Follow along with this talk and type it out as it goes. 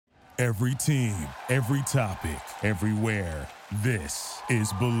Every team, every topic, everywhere. This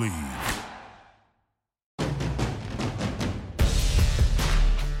is Believe.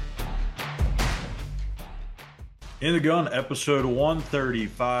 In the Gun, episode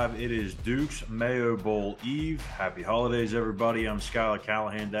 135. It is Duke's Mayo Bowl Eve. Happy holidays, everybody. I'm Skylar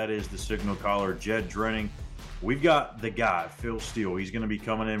Callahan. That is the signal caller, Jed Drenning. We've got the guy, Phil Steele. He's going to be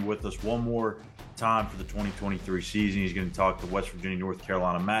coming in with us one more time for the 2023 season. He's going to talk the West Virginia-North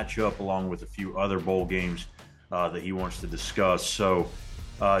Carolina matchup along with a few other bowl games that he wants to discuss. So,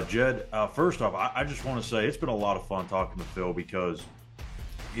 Jed, first off, I just want to say it's been a lot of fun talking to Phil because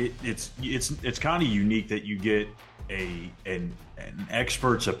it's kind of unique that you get an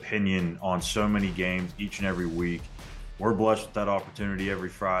expert's opinion on so many games each and every week. We're blessed with that opportunity every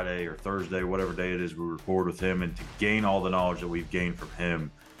Friday or Thursday, whatever day it is we record with him, and to gain all the knowledge that we've gained from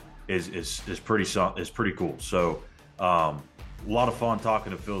him is pretty cool. So a lot of fun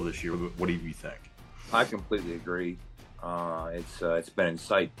talking to Phil this year. What do you think? I completely agree. It's been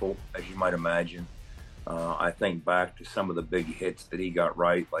insightful, as you might imagine. I think back to some of the big hits that he got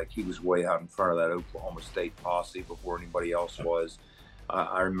right, like he was way out in front of that Oklahoma State posse before anybody else was.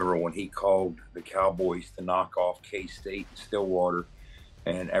 I remember when he called the Cowboys to knock off K-State and Stillwater,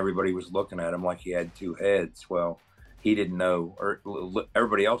 and everybody was looking at him like he had two heads. Well, he didn't know, or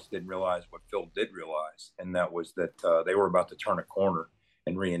everybody else didn't realize what Phil did realize, and that was that they were about to turn a corner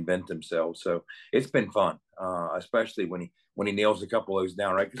and reinvent themselves. So it's been fun, especially when he nails a couple of those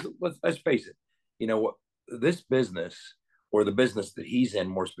down, right? Because let's face it, you know what, this business, or the business that he's in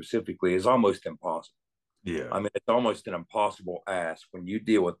more specifically, is almost impossible. Yeah. I mean, it's almost an impossible ask when you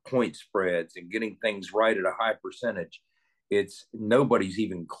deal with point spreads and getting things right at a high percentage. Nobody's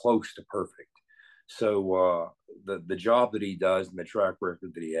even close to perfect. So the job that he does and the track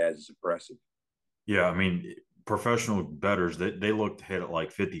record that he has is impressive. Yeah, I mean, professional bettors, they look to hit at like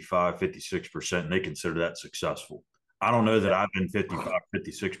 55, 56%, and they consider that successful. I don't know that I've been 55,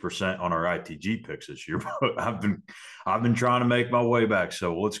 56% on our ITG picks this year, but I've been trying to make my way back.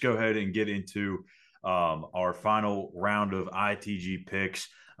 So let's go ahead and get into our final round of ITG picks.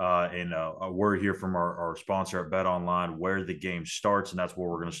 And a word here from our sponsor at Bet Online, where the game starts, and that's where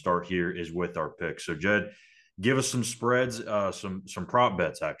we're going to start here is with our picks. So, Jed, give us some spreads, some prop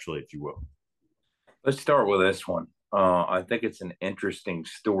bets, actually, if you will. Let's start with this one. I think it's an interesting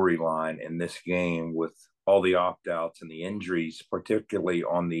storyline in this game with all the opt-outs and the injuries, particularly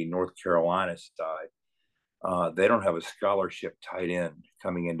on the North Carolina side. They don't have a scholarship tight end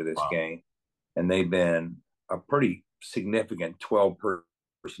coming into this game, and they've been a pretty significant 12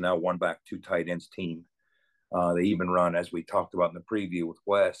 personnel, one back, two tight ends team. They even run, as we talked about in the preview with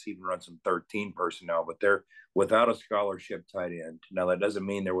Wes, even run some 13 personnel, but they're without a scholarship tight end. Now, that doesn't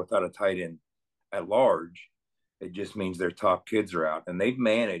mean they're without a tight end at large. It just means their top kids are out. And they've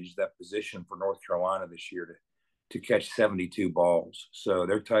managed that position for North Carolina this year to catch 72 balls. So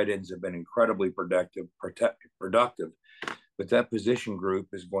their tight ends have been incredibly productive. But that position group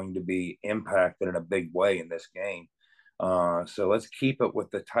is going to be impacted in a big way in this game. So let's keep it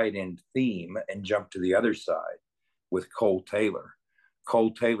with the tight end theme and jump to the other side with Cole Taylor.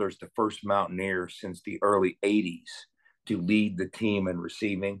 Cole Taylor's the first Mountaineer since the early 80s to lead the team in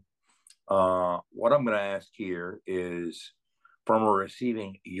receiving. What I'm going to ask here is, from a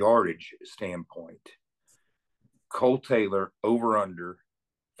receiving yardage standpoint, Cole Taylor over under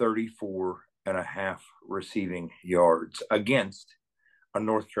 34.5 receiving yards against a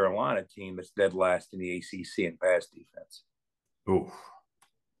North Carolina team that's dead last in the ACC in pass defense. Oh,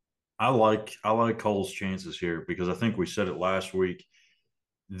 I like Cole's chances here because I think we said it last week.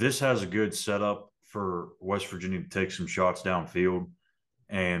 This has a good setup for West Virginia to take some shots downfield,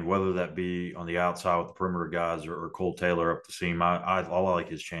 and whether that be on the outside with the perimeter guys or Cole Taylor up the seam, I like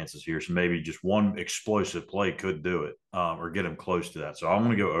his chances here. So maybe just one explosive play could do it or get him close to that. So I'm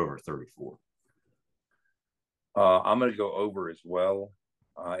going to go over 34. I'm going to go over as well.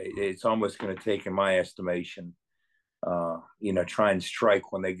 It's almost going to take, in my estimation, try and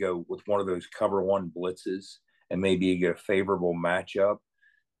strike when they go with one of those cover one blitzes and maybe you get a favorable matchup.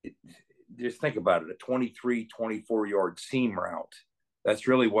 Just think about it, a 23, 24-yard seam route. That's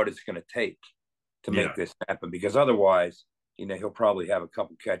really what it's going to take to make this happen, because otherwise, he'll probably have a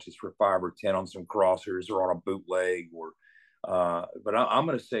couple catches for 5 or 10 on some crossers or on a bootleg. But I'm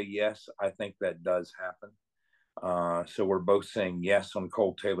going to say yes, I think that does happen. So we're both saying yes on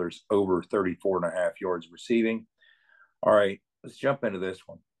Cole Taylor's over 34.5 yards receiving. All right, let's jump into this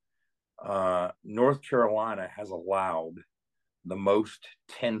one. North Carolina has allowed the most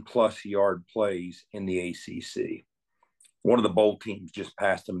 10-plus yard plays in the ACC. One of the bowl teams just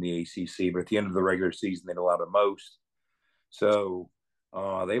passed them in the ACC, but at the end of the regular season, they'd allow the most. So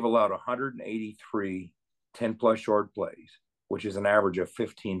They've allowed 183 10-plus yard plays, which is an average of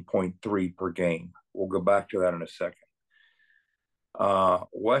 15.3 per game. We'll go back to that in a second.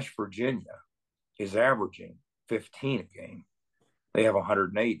 West Virginia is averaging 15 a game. They have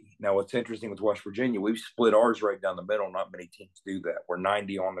 180. Now, what's interesting with West Virginia, we've split ours right down the middle. Not many teams do that. We're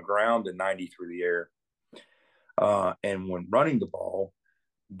 90 on the ground and 90 through the air. And when running the ball,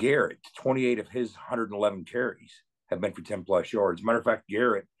 Garrett, 28 of his 111 carries have been for 10-plus yards. Matter of fact,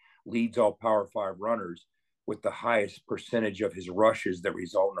 Garrett leads all Power 5 runners with the highest percentage of his rushes that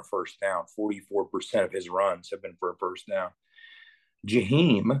result in a first down. 44% of his runs have been for a first down.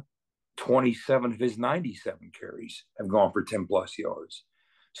 Jaheim, 27 of his 97 carries have gone for 10-plus yards.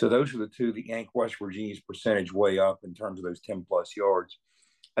 So those are the two that yank West Virginia's percentage way up in terms of those 10-plus yards.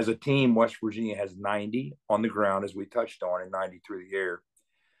 As a team, West Virginia has 90 on the ground, as we touched on, and 90 through the air.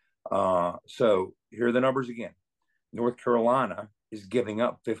 So here are the numbers again. North Carolina is giving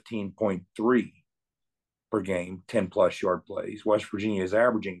up 15.3 per game, 10-plus yard plays. West Virginia is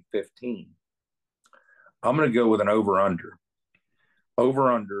averaging 15. I'm going to go with an over-under.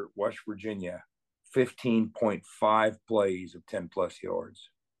 Over-under, West Virginia, 15.5 plays of 10-plus yards.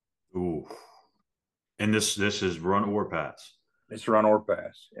 Ooh. And this is run or pass? It's run or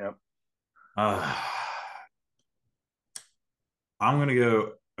pass, yep. I'm going to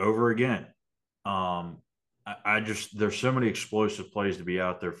go over again. I just, there's so many explosive plays to be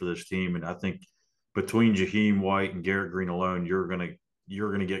out there for this team, and I think between Jaheim White and Garrett Green alone, you're gonna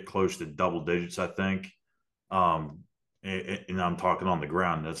get close to double digits, I think. And I'm talking on the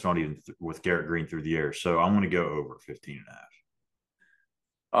ground. That's not even with Garrett Green through the air. So I'm going to go over 15 and a half.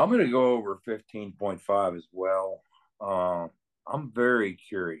 I'm going to go over 15.5 as well. I'm very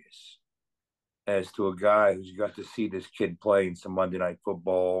curious as to a guy who's got to see this kid play in some Monday Night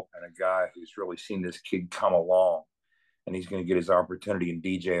Football, and a guy who's really seen this kid come along, and he's going to get his opportunity in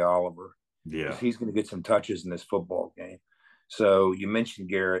DJ Oliver. Yeah. Because he's going to get some touches in this football game. So you mentioned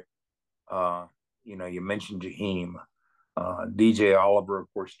Garrett. You mentioned Jaheim. DJ Oliver,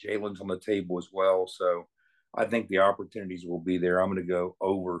 of course, Jalen's on the table as well. So I think the opportunities will be there. I'm going to go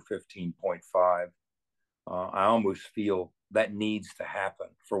over 15.5. I almost feel that needs to happen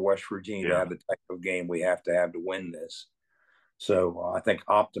for West Virginia to have the type of game we have to win this. So I think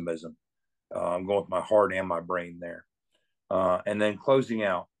optimism. I'm going with my heart and my brain there. And then closing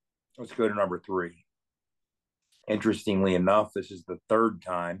out, let's go to number 3. Interestingly enough, this is the third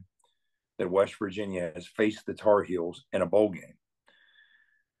time that West Virginia has faced the Tar Heels in a bowl game.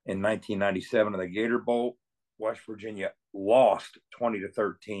 In 1997 in the Gator Bowl, West Virginia lost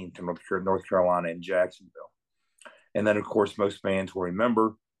 20-13 to North Carolina in Jacksonville. And then, of course, most fans will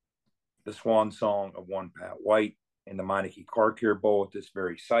remember the swan song of one Pat White in the Meineke Car Care Bowl at this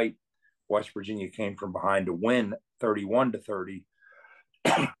very site. West Virginia came from behind to win 31-30,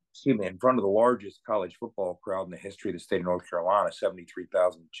 excuse me, in front of the largest college football crowd in the history of the state of North Carolina,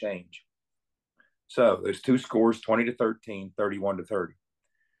 73,000 change. So there's two scores, 20-13, 31-30.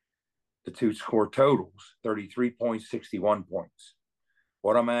 The two score totals, 33 points, 61 points.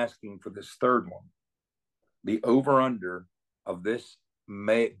 What I'm asking for this third one, the over-under of this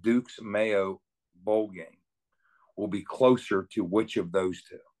Duke's Mayo bowl game will be closer to which of those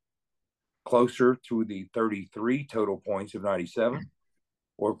two? Closer to the 33 total points of 97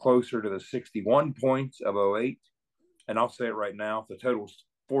 or closer to the 61 points of 08? And I'll say it right now, if the total's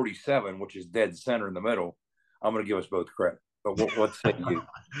 47, which is dead center in the middle, I'm going to give us both credit. But what say you?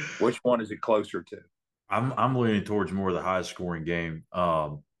 Which one is it closer to? I'm leaning towards more of the high scoring game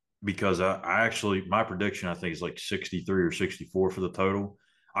because I actually, my prediction, I think, is like 63 or 64 for the total.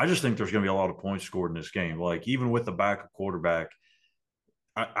 I just think there's going to be a lot of points scored in this game. Like, even with the backup quarterback,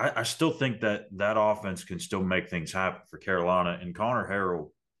 I still think that offense can still make things happen for Carolina. And Connor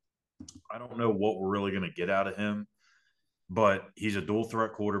Harrell, I don't know what we're really going to get out of him, but he's a dual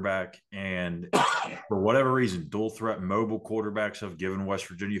threat quarterback. And for whatever reason, dual threat mobile quarterbacks have given West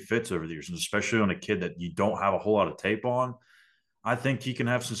Virginia fits over the years, and especially on a kid that you don't have a whole lot of tape on. I think he can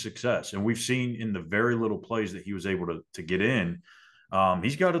have some success. And we've seen in the very little plays that he was able to get in,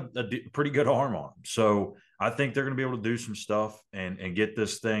 he's got a pretty good arm on him. So I think they're going to be able to do some stuff and get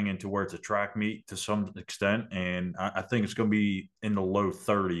this thing into where it's a track meet to some extent. And I think it's going to be in the low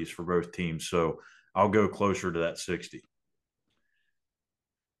 30s for both teams. So I'll go closer to that 60.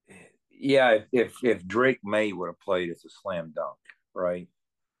 Yeah, if Drake May would have played, it's a slam dunk, right?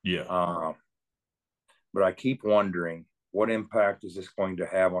 Yeah. But I keep wondering, what impact is this going to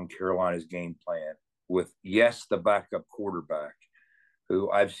have on Carolina's game plan with, yes, the backup quarterback, who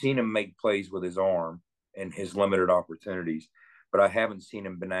I've seen him make plays with his arm and his limited opportunities, but I haven't seen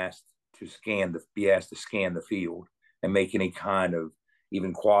him be asked to scan the field and make any kind of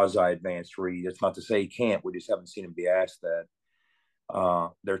even quasi-advanced read. It's not to say he can't. We just haven't seen him be asked that.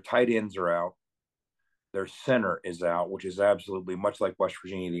 Their tight ends are out. Their center is out, which is absolutely, much like West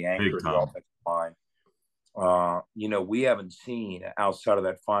Virginia, the anchor of the offensive line. We haven't seen, outside of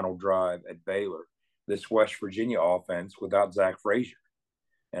that final drive at Baylor, this West Virginia offense without Zach Frazier.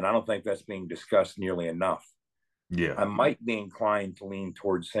 And I don't think that's being discussed nearly enough. Yeah. I might be inclined to lean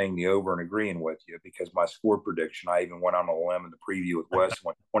towards saying the over and agreeing with you, because my score prediction, I even went on a limb in the preview with Wes,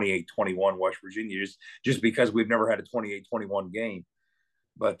 went 28-21 West Virginia, just because we've never had a 28-21 game.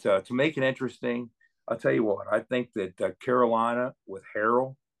 But to make it interesting, I'll tell you what, I think that Carolina with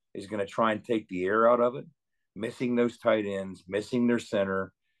Harrell is going to try and take the air out of it, missing those tight ends, missing their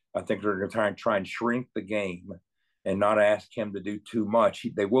center. I think they're going to try and shrink the game and not ask him to do too much.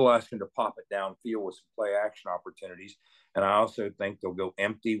 They will ask him to pop it downfield with some play action opportunities. And I also think they'll go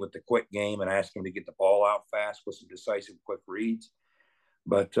empty with the quick game and ask him to get the ball out fast with some decisive quick reads.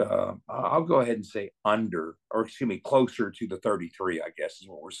 But I'll go ahead and say closer to the 33, I guess is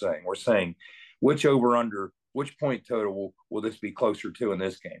what we're saying. We're saying which point total will this be closer to in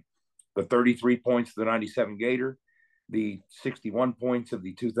this game? The 33 points of the 97 Gator, the 61 points of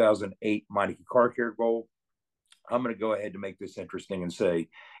the 2008 Meineke Car Care goal. I'm going to go ahead and make this interesting and say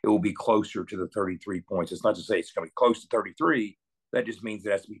it will be closer to the 33 points. It's not to say it's going to be close to 33. That just means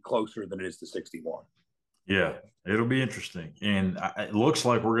it has to be closer than it is to 61. Yeah, it'll be interesting. And it looks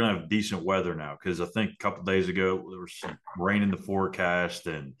like we're going to have decent weather now, because I think a couple of days ago there was some rain in the forecast,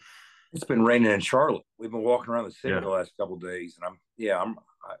 and it's been raining in Charlotte. We've been walking around the city the last couple of days, and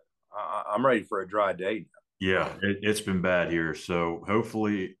I'm ready for a dry day now. Yeah, it's been bad here. So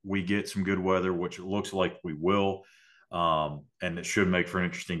hopefully we get some good weather, which it looks like we will. And it should make for an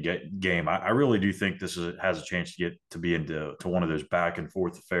interesting game. I really do think this has a chance to be into one of those back and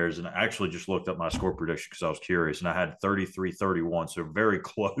forth affairs. And I actually just looked up my score prediction because I was curious, and I had 33-31, so very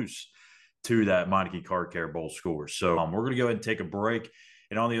close to that Meineke Car Care Bowl score. So we're going to go ahead and take a break.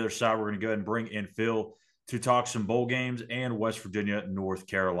 And on the other side, we're going to go ahead and bring in Phil to talk some bowl games and West Virginia, North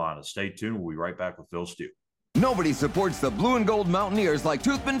Carolina. Stay tuned. We'll be right back with Phil Steele. Nobody supports the blue and gold Mountaineers like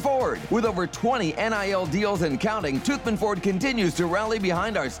Toothman Ford. With over 20 NIL deals and counting, Toothman Ford continues to rally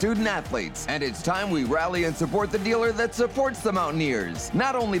behind our student athletes. And it's time we rally and support the dealer that supports the Mountaineers.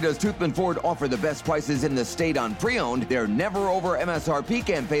 Not only does Toothman Ford offer the best prices in the state on pre-owned, their never over MSRP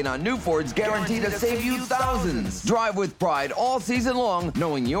campaign on new Fords guaranteed to save you thousands. Drive with pride all season long,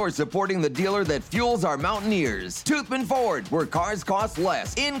 knowing you're supporting the dealer that fuels our Mountaineers. Toothman Ford, where cars cost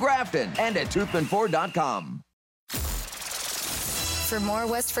less, in Grafton and at toothmanford.com. For more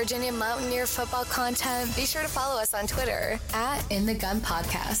West Virginia Mountaineer football content, be sure to follow us on Twitter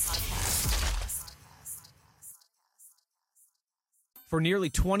 @InTheGunPodcast. For nearly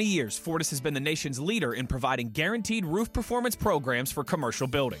 20 years, Fortis has been the nation's leader in providing guaranteed roof performance programs for commercial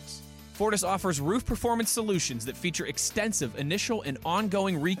buildings. Fortis offers roof performance solutions that feature extensive initial and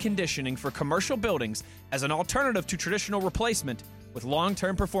ongoing reconditioning for commercial buildings as an alternative to traditional replacement, with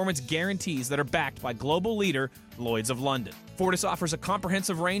long-term performance guarantees that are backed by global leader Lloyd's of London. Fortis offers a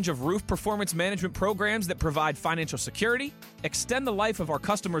comprehensive range of roof performance management programs that provide financial security, extend the life of our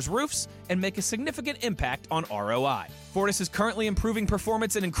customers' roofs, and make a significant impact on ROI. Fortis is currently improving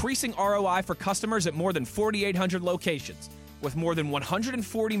performance and increasing ROI for customers at more than 4,800 locations, with more than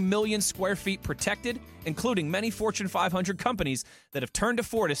 140 million square feet protected, including many Fortune 500 companies that have turned to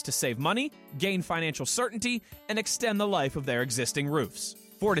Fortis to save money, gain financial certainty, and extend the life of their existing roofs.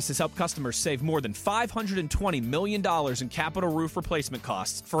 Fortis has helped customers save more than $520 million in capital roof replacement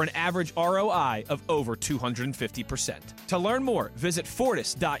costs for an average ROI of over 250%. To learn more, visit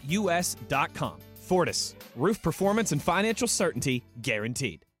fortis.us.com. Fortis, roof performance and financial certainty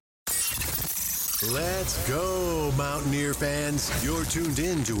guaranteed. Let's go, Mountaineer fans. You're tuned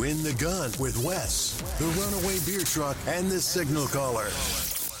in to In the Gun with Wes, the Runaway Beer Truck, and the Signal Caller.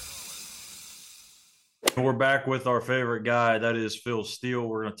 We're back with our favorite guy. That is Phil Steele.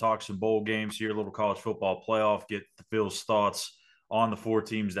 We're going to talk some bowl games here, a little college football playoff, get Phil's thoughts on the four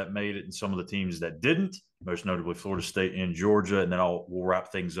teams that made it and some of the teams that didn't, most notably Florida State and Georgia. And then we'll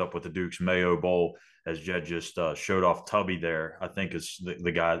wrap things up with the Duke's Mayo Bowl, as Jed just showed off Tubby there. I think is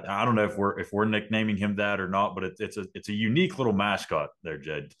the guy. I don't know if we're nicknaming him that or not, but it's a unique little mascot there,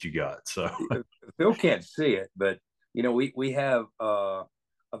 Jed, that you got. So Phil can't see it, but we have a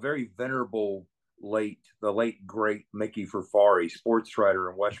very venerable the late great Mickey Ferfari, sports writer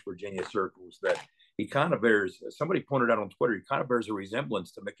in West Virginia circles, that he kind of bears. Somebody pointed out on Twitter, he kind of bears a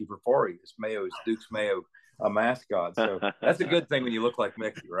resemblance to Mickey Ferfari, this Duke's Mayo mascot. So that's a good thing when you look like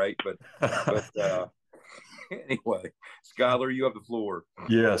Mickey, right? But Anyway, Skyler, you have the floor.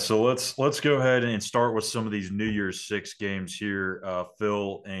 Yeah, so let's go ahead and start with some of these New Year's Six games here,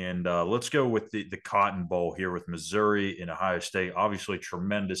 Phil, and let's go with the Cotton Bowl here with Missouri and Ohio State. Obviously,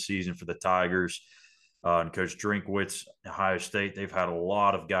 tremendous season for the Tigers. And Coach Drinkwitz, Ohio State, they've had a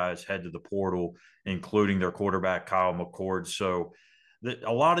lot of guys head to the portal, including their quarterback, Kyle McCord. So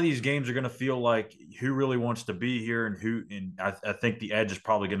a lot of these games are going to feel like who really wants to be here and who. And I think the edge is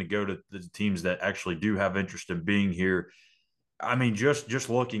probably going to go to the teams that actually do have interest in being here. I mean, just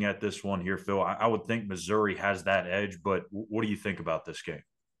looking at this one here, Phil, I would think Missouri has that edge. But what do you think about this game?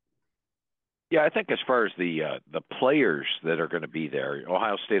 Yeah, I think as far as the players that are going to be there,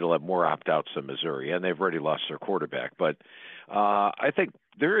 Ohio State will have more opt-outs than Missouri, and they've already lost their quarterback. But I think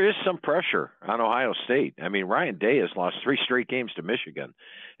there is some pressure on Ohio State. I mean, Ryan Day has lost 3 straight games to Michigan,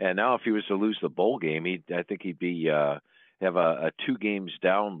 and now if he was to lose the bowl game, I think he'd be have a 2 games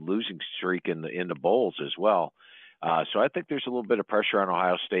down losing streak in the bowls as well. So I think there's a little bit of pressure on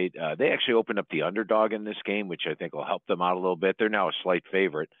Ohio State. They actually opened up the underdog in this game, which I think will help them out a little bit. They're now a slight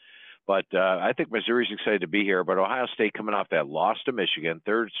favorite. But I think Missouri's excited to be here. But Ohio State coming off that loss to Michigan,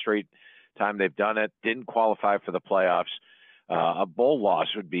 3rd straight time they've done it, didn't qualify for the playoffs. A bowl loss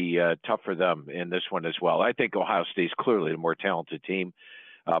would be tough for them in this one as well. I think Ohio State's clearly the more talented team.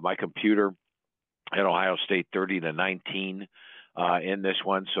 My computer had Ohio State 30-19 in this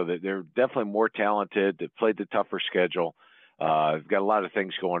one, so that they're definitely more talented. They've played the tougher schedule. They've got a lot of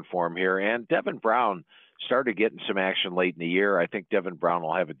things going for them here. And Devin Brown started getting some action late in the year. I think Devin Brown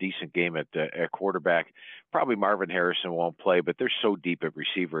will have a decent game at quarterback. Probably Marvin Harrison won't play, but they're so deep at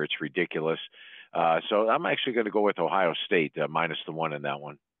receiver, it's ridiculous. So I'm actually going to go with Ohio State minus the 1 in that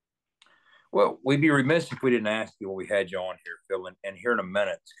one. Well, we'd be remiss if we didn't ask you what we had you on here, Phil. And here in a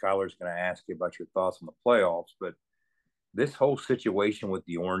minute, Skyler's going to ask you about your thoughts on the playoffs. But this whole situation with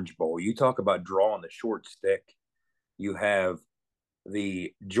the Orange Bowl, you talk about drawing the short stick. You have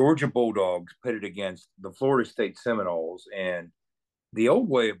the Georgia Bulldogs pitted against the Florida State Seminoles. And the old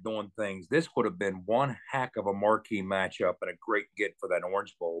way of doing things, this would have been one heck of a marquee matchup and a great get for that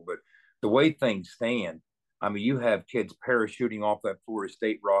Orange Bowl. But the way things stand, I mean, you have kids parachuting off that Florida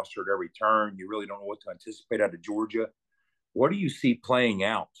State roster at every turn. You really don't know what to anticipate out of Georgia. What do you see playing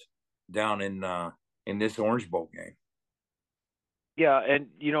out down in this Orange Bowl game? Yeah, and,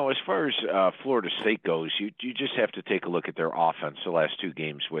 as far as Florida State goes, you just have to take a look at their offense the last 2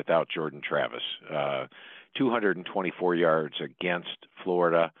 games without Jordan Travis. 224 yards against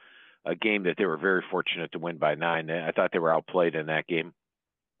Florida, a game that they were very fortunate to win by 9. I thought they were outplayed in that game.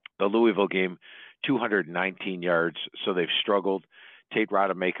 The Louisville game, 219 yards, so they've struggled. Tate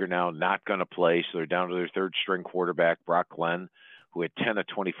Rodemaker now not going to play, so they're down to their 3rd-string quarterback, Brock Glenn, who had 10 of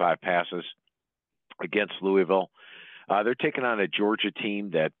 25 passes against Louisville. They're taking on a Georgia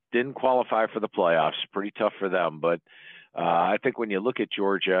team that didn't qualify for the playoffs. Pretty tough for them. But I think when you look at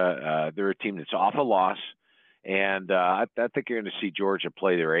Georgia, they're a team that's off a loss. And I think you're going to see Georgia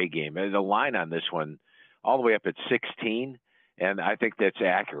play their A game. And the line on this one, all the way up at 16, and I think that's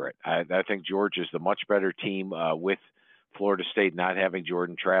accurate. I think Georgia's the much better team with Florida State not having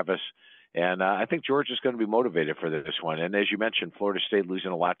Jordan Travis. And I think Georgia's going to be motivated for this one. And as you mentioned, Florida State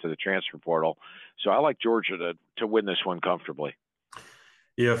losing a lot to the transfer portal. So I like Georgia to win this one comfortably.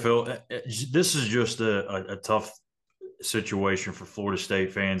 Yeah, Phil, this is just a tough situation for Florida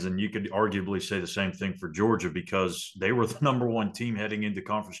State fans. And you could arguably say the same thing for Georgia because they were the #1 team heading into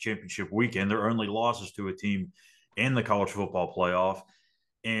conference championship weekend. Their only losses to a team in the college football playoff.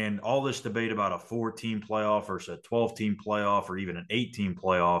 And all this debate about a 4-team playoff versus a 12-team playoff or even an 8-team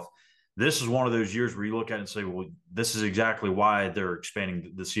playoff. This is one of those years where you look at it and say, well, this is exactly why they're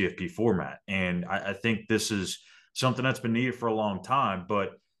expanding the CFP format. And I think this is something that's been needed for a long time.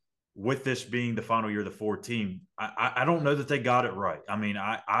 But with this being the final year of the 4-team, I don't know that they got it right. I mean,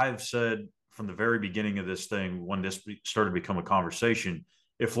 I've said from the very beginning of this thing, when this started to become a conversation,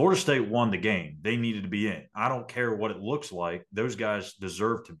 if Florida State won the game, they needed to be in. I don't care what it looks like. Those guys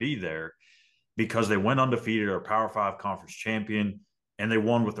deserve to be there because they went undefeated, are a Power 5 conference champion, and they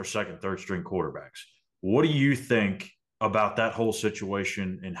won with their 2nd, 3rd-string quarterbacks. What do you think about that whole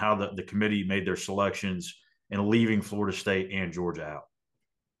situation and how the committee made their selections and leaving Florida State and Georgia out?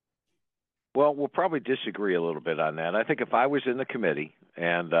 Well, we'll probably disagree a little bit on that. I think if I was in the committee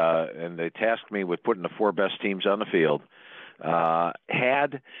and they tasked me with putting the 4 best teams on the field,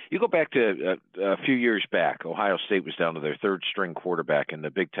 you go back to a few years back, Ohio State was down to their 3rd-string quarterback in the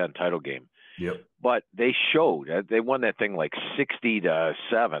Big Ten title game. Yep. But they showed they won that thing like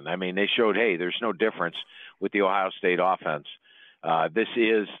 60-7. I mean, they showed, hey, there's no difference with the Ohio State offense. This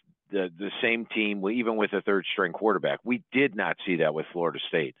is the same team, even with a third-string quarterback. We did not see that with Florida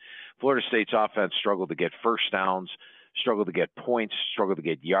State. Florida State's offense struggled to get first downs, struggled to get points, struggled to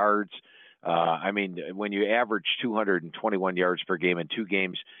get yards. I mean, when you average 221 yards per game in 2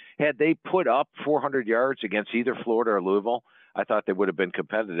 games, had they put up 400 yards against either Florida or Louisville, I thought they would have been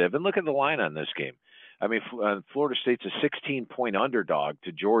competitive. And look at the line on this game. I mean, Florida State's a 16-point underdog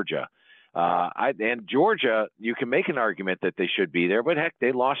to Georgia. And Georgia, you can make an argument that they should be there, but heck,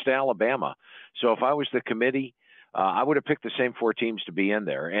 they lost to Alabama. So if I was the committee, I would have picked the same 4 teams to be in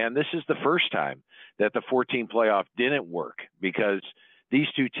there. And this is the first time that the 14 playoff didn't work, because these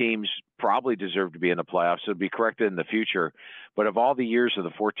 2 teams probably deserve to be in the playoffs. So it'll be corrected in the future. But of all the years of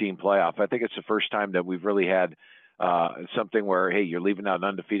the 14 playoff, I think it's the first time that we've really had something where, hey, you're leaving out an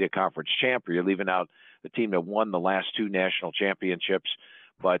undefeated conference champ, or you're leaving out the team that won the last 2 national championships.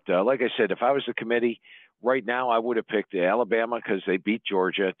 But like I said, if I was the committee right now, I would have picked Alabama because they beat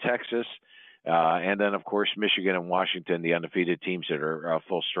Georgia, Texas, and then, of course, Michigan and Washington, the undefeated teams that are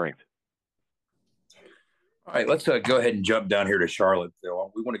full strength. All right, let's go ahead and jump down here to Charlotte,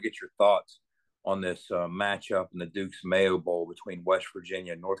 Phil. We want to get your thoughts on this matchup in the Duke's Mayo Bowl between West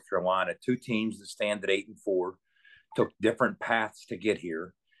Virginia and North Carolina. 2 teams that stand at 8-4, took different paths to get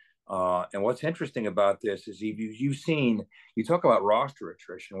here. And what's interesting about this is you've seen, you talk about roster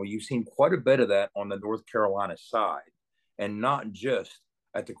attrition. Well, you've seen quite a bit of that on the North Carolina side, and not just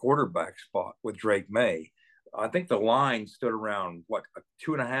at the quarterback spot with Drake May. I think the line stood around,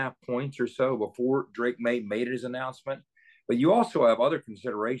 2.5 points or so before Drake May made his announcement. But you also have other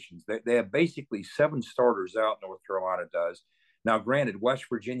considerations. They have basically 7 starters out, North Carolina does. Now, granted, West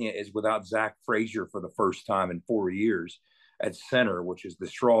Virginia is without Zach Frazier for the first time in 4 years at center, which is the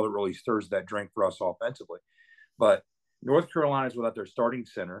straw that really stirs that drink for us offensively. But North Carolina is without their starting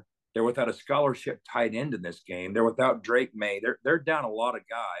center. They're without a scholarship tight end in this game. They're without Drake May. They're down a lot of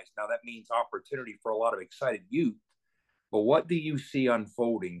guys. Now, that means opportunity for a lot of excited youth. But what do you see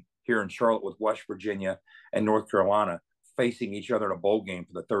unfolding here in Charlotte with West Virginia and North Carolina facing each other in a bowl game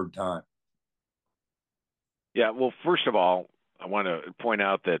for the 3rd time? Yeah, well, first of all, I want to point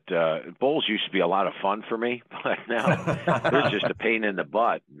out that bowls used to be a lot of fun for me, but now they're just a pain in the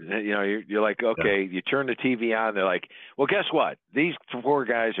butt. You know, you're like, okay, you turn the TV on, they're like, well, guess what? These 4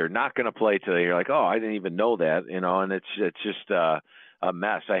 guys are not going to play today. You're like, oh, I didn't even know that, you know, and it's just a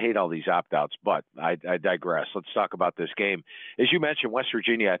mess. I hate all these opt-outs, but I digress. Let's talk about this game. As you mentioned, West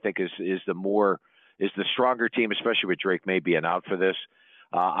Virginia, I think, is the stronger team, especially with Drake May being out for this.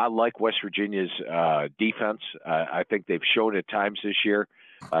 I like West Virginia's defense. I think they've shown at times this year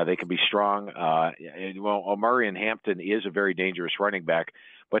they can be strong. Omarion Hampton is a very dangerous running back.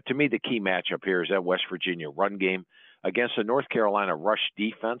 But to me, the key matchup here is that West Virginia run game against a North Carolina rush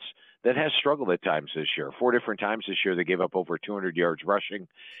defense that has struggled at times this year. 4 different times this year they gave up over 200 yards rushing.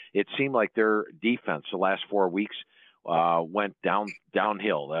 It seemed like their defense the last 4 weeks went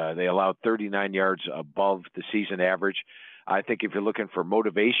downhill. They allowed 39 yards above the season average. I think if you're looking for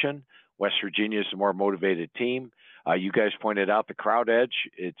motivation, West Virginia is a more motivated team. You guys pointed out the crowd edge.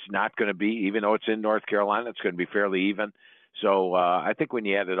 It's not going to be, even though it's in North Carolina, it's going to be fairly even. So I think when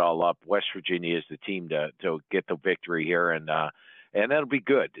you add it all up, West Virginia is the team to get the victory here, and that'll be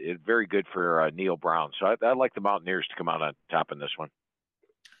good. Very good for Neil Brown. So I like the Mountaineers to come out on top in this one.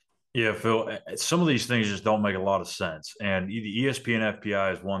 Yeah, Phil, some of these things just don't make a lot of sense. And the ESPN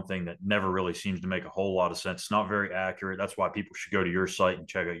FPI is one thing that never really seems to make a whole lot of sense. It's not very accurate. That's why people should go to your site and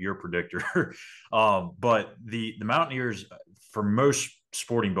check out your predictor. But the Mountaineers, for most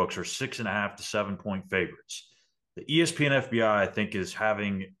sporting books, are 6.5 to 7 point favorites. The ESPN FBI, I think, is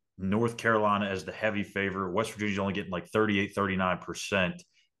having North Carolina as the heavy favorite. West Virginia's only getting like 38, 39%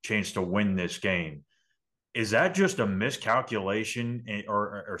 chance to win this game. Is that just a miscalculation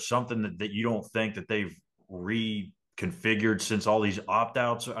or something that you don't think that they've reconfigured since all these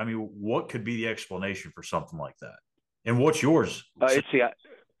opt-outs? I mean, what could be the explanation for something like that? And what's yours?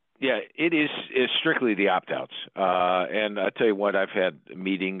 It is strictly the opt-outs. And I tell you what, I've had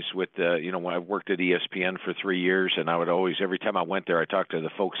meetings with when I worked at ESPN for 3 years, and I would always, every time I went there, I talked to the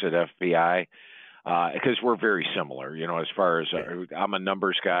folks at FBI because we're very similar, as far as I'm a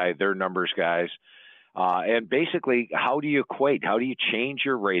numbers guy, they're numbers guys. And basically, how do you equate? How do you change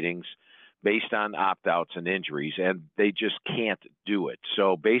your ratings based on opt-outs and injuries? And they just can't do it.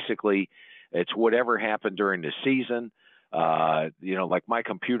 So basically, it's whatever happened during the season. Like my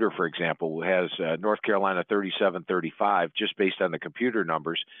computer, for example, has North Carolina 37-35 just based on the computer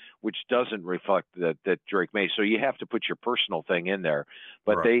numbers, which doesn't reflect that Drake May. So you have to put your personal thing in there,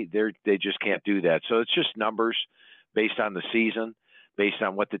 but right. they just can't do that. So it's just numbers based on the season. based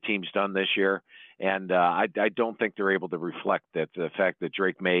on what the team's done this year. And I don't think they're able to reflect that the fact that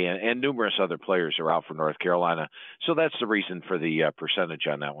Drake May and numerous other players are out for North Carolina. So that's the reason for the percentage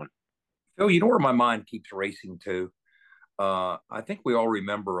on that one. Phil, you know where my mind keeps racing to? I think we all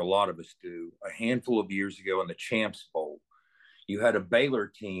remember, a lot of us do, a handful of years ago in the Champs Bowl. You had a Baylor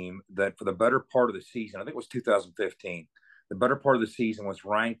team that for the better part of the season, I think it was 2015, the better part of the season was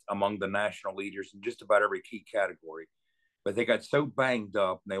ranked among the national leaders in just about every key category. But they got so banged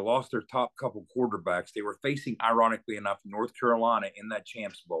up and they lost their top couple quarterbacks. They were facing, ironically enough, North Carolina in that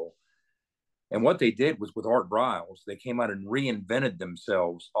Champs Bowl. And what they did was, with Art Briles, they came out and reinvented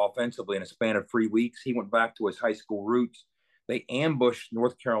themselves offensively in a span of 3 weeks. He went back to his high school roots. They ambushed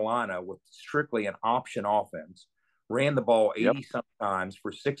North Carolina with strictly an option offense, ran the ball 80-some times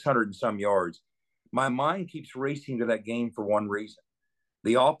for 600 and some yards. My mind keeps racing to that game for one reason.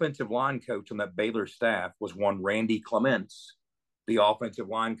 The offensive line coach on that Baylor staff was one Randy Clements, the offensive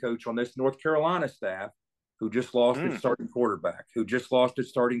line coach on this North Carolina staff, who just lost its starting quarterback, who just lost its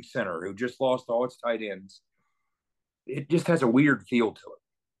starting center, who just lost all its tight ends. It just has a weird feel to it.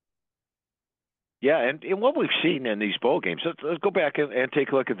 Yeah, and what we've seen in these bowl games, let's go back and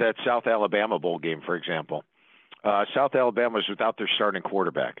take a look at that South Alabama bowl game, for example. South Alabama was without their starting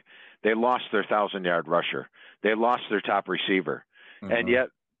quarterback. They lost their 1,000-yard rusher. They lost their top receiver. And yet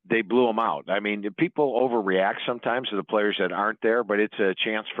they blew them out. I mean, people overreact sometimes to the players that aren't there, but it's a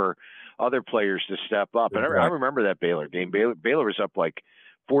chance for other players to step up. And I remember that Baylor game. Baylor was up like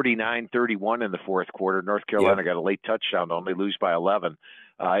 49-31 in the fourth quarter. North Carolina got a late touchdown to only lose by 11.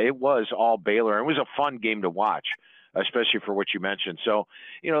 It was all Baylor. It was a fun game to watch, especially for what you mentioned. So,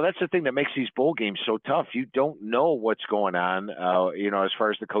 that's the thing that makes these bowl games so tough. You don't know what's going on, as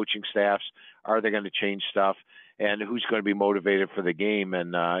far as the coaching staffs. Are they going to change stuff? And who's going to be motivated for the game?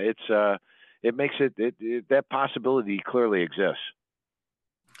 And it makes it that possibility clearly exists.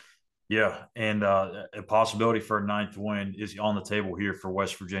 Yeah, and a possibility for a 9th win is on the table here for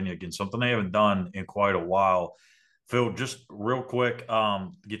West Virginia. Again, something they haven't done in quite a while. Phil, just real quick,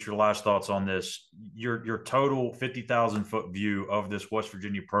 get your last thoughts on this. Your total 50,000-foot view of this West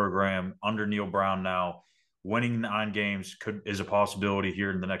Virginia program under Neil Brown now, winning 9 games is a possibility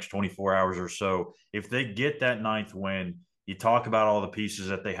here in the next 24 hours or so. If they get that 9th win, you talk about all the pieces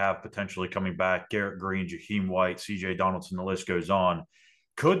that they have potentially coming back, Garrett Green, Jaheim White, C.J. Donaldson, the list goes on.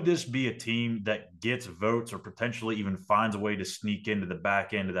 Could this be a team that gets votes or potentially even finds a way to sneak into the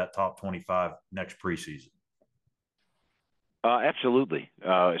back end of that top 25 next preseason? Absolutely,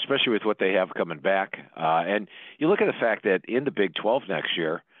 especially with what they have coming back. And you look at the fact that in the Big 12 next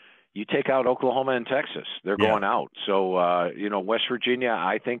year, you take out Oklahoma and Texas. They're going out. So, West Virginia,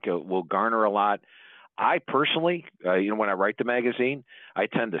 I think, will garner a lot. I personally, when I write the magazine, I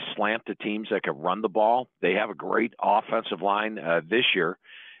tend to slant the teams that can run the ball. They have a great offensive line this year,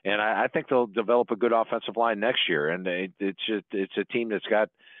 and I think they'll develop a good offensive line next year. And it's a team that's got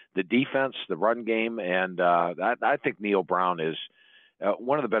the defense, the run game, and I think Neil Brown is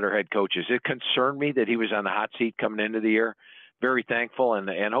one of the better head coaches. It concerned me that he was on the hot seat coming into the year. Very thankful,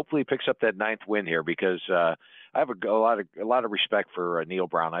 and hopefully he picks up that 9th win here, because I have a lot of respect for Neil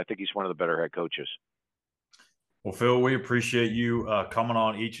Brown. I think he's one of the better head coaches. Well, Phil, we appreciate you coming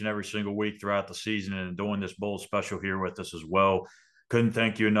on each and every single week throughout the season and doing this bowl special here with us as well. Couldn't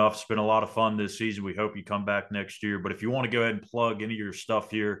thank you enough. It's been a lot of fun this season. We hope you come back next year. But if you want to go ahead and plug any of your stuff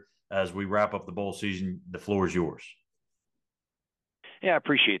here as we wrap up the bowl season, the floor is yours. Yeah, I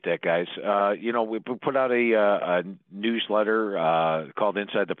appreciate that, guys. We put out a newsletter called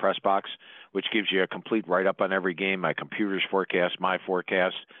Inside the Press Box, which gives you a complete write-up on every game, my computer's forecast, my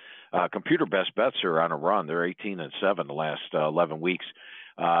forecast. Computer best bets are on a run. They're 18-7 the last 11 weeks.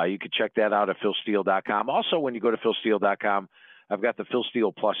 You can check that out at philsteele.com. Also, when you go to philsteele.com, I've got the Phil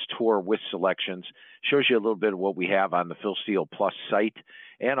Steele Plus tour with selections. Shows you a little bit of what we have on the Phil Steele Plus site,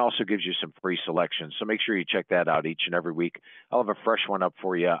 and also gives you some free selections. So make sure you check that out each and every week. I'll have a fresh one up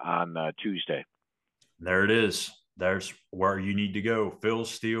for you on Tuesday. There it is. There's where you need to go. Phil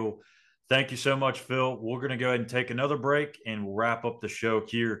Steele. Thank you so much, Phil. We're going to go ahead and take another break, and we'll wrap up the show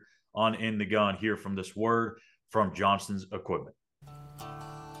here on In the Gun. Here from this word from Johnston's Equipment.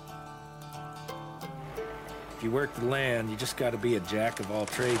 If you work the land, you just got to be a jack of all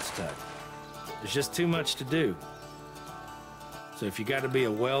trades type. There's just too much to do. So if you got to be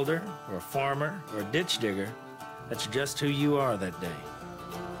a welder or a farmer or a ditch digger, that's just who you are that day.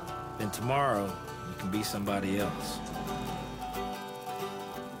 Then tomorrow, you can be somebody else.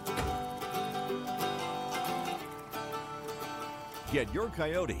 Get your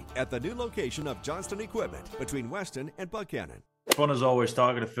Coyote at the new location of Johnston Equipment between Weston and Buchanan. fun as always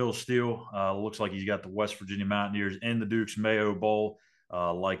talking to Phil Steele. Looks like he's got the West Virginia Mountaineers in the Duke's Mayo Bowl,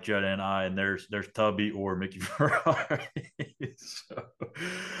 like Jed and I, and there's Tubby or Mickey Ferrari. So,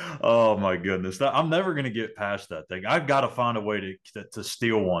 oh my goodness, I'm never going to get past that thing. I've got to find a way to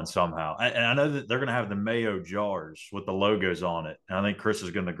steal one somehow. And I know that they're going to have the Mayo jars with the logos on it, and I think Chris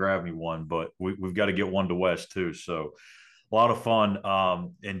is going to grab me one, but we've got to get one to Wes too. So a lot of fun.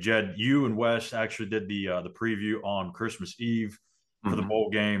 And Jed, you and Wes actually did the preview on Christmas Eve for the bowl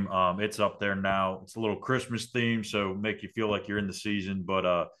game. It's up there now. It's a little Christmas theme, so make you feel like you're in the season.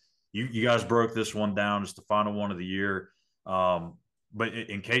 But you guys broke this one down. It's the final one of the year. But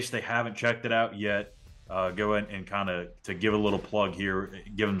in case they haven't checked it out yet, go ahead and kind of to give a little plug here,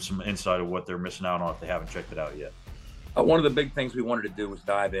 give them some insight of what they're missing out on if they haven't checked it out yet. One of the big things we wanted to do was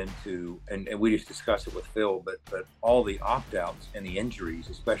dive into, and we just discussed it with Phil, but all the opt-outs and the injuries,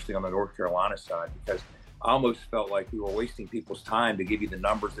 especially on the North Carolina side, because I almost felt like we were wasting people's time to give you the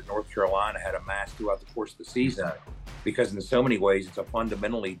numbers that North Carolina had amassed throughout the course of the season, because in so many ways it's a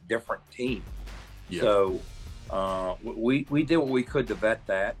fundamentally different team. Yeah. So we did what we could to vet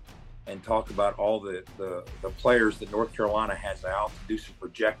that and talk about all the players that North Carolina has out, to do some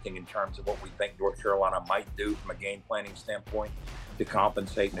projecting in terms of what we think North Carolina might do from a game planning standpoint to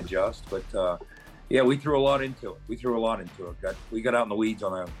compensate and adjust. But yeah, we threw a lot into it. We got out in the weeds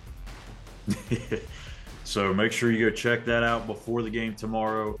on that. So make sure you go check that out before the game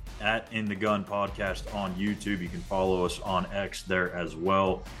tomorrow at In the Gun Podcast on YouTube. You can follow us on X there as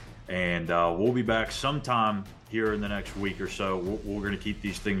well. And we'll be back sometime here in the next week or so. We're going to keep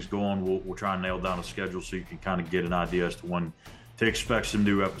these things going. We'll try and nail down a schedule so you can kind of get an idea as to when to expect some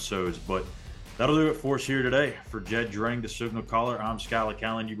new episodes. But that'll do it for us here today. For Jed Dring, the Signal Caller, I'm Skylar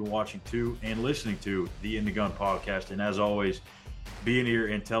Callan. You've been watching to and listening to the In the Gun Podcast. And as always, be an ear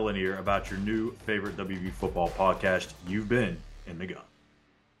and tell an ear about your new favorite WV football podcast. You've been In the Gun.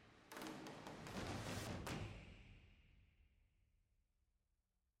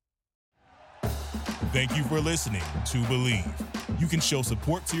 Thank you for listening to Believe. You can show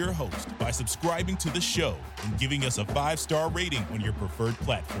support to your host by subscribing to the show and giving us a 5-star rating on your preferred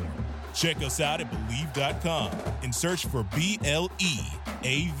platform. Check us out at Believe.com and search for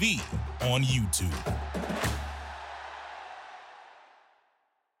BLEAV on YouTube.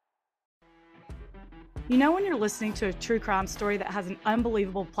 You know when you're listening to a true crime story that has an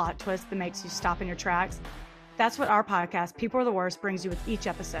unbelievable plot twist that makes you stop in your tracks? That's what our podcast, People Are the Worst, brings you with each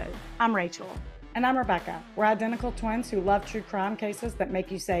episode. I'm Rachel. And I'm Rebecca. We're identical twins who love true crime cases that make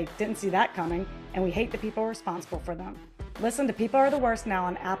you say, didn't see that coming, and we hate the people responsible for them. Listen to People Are the Worst now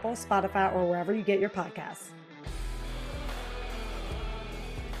on Apple, Spotify, or wherever you get your podcasts.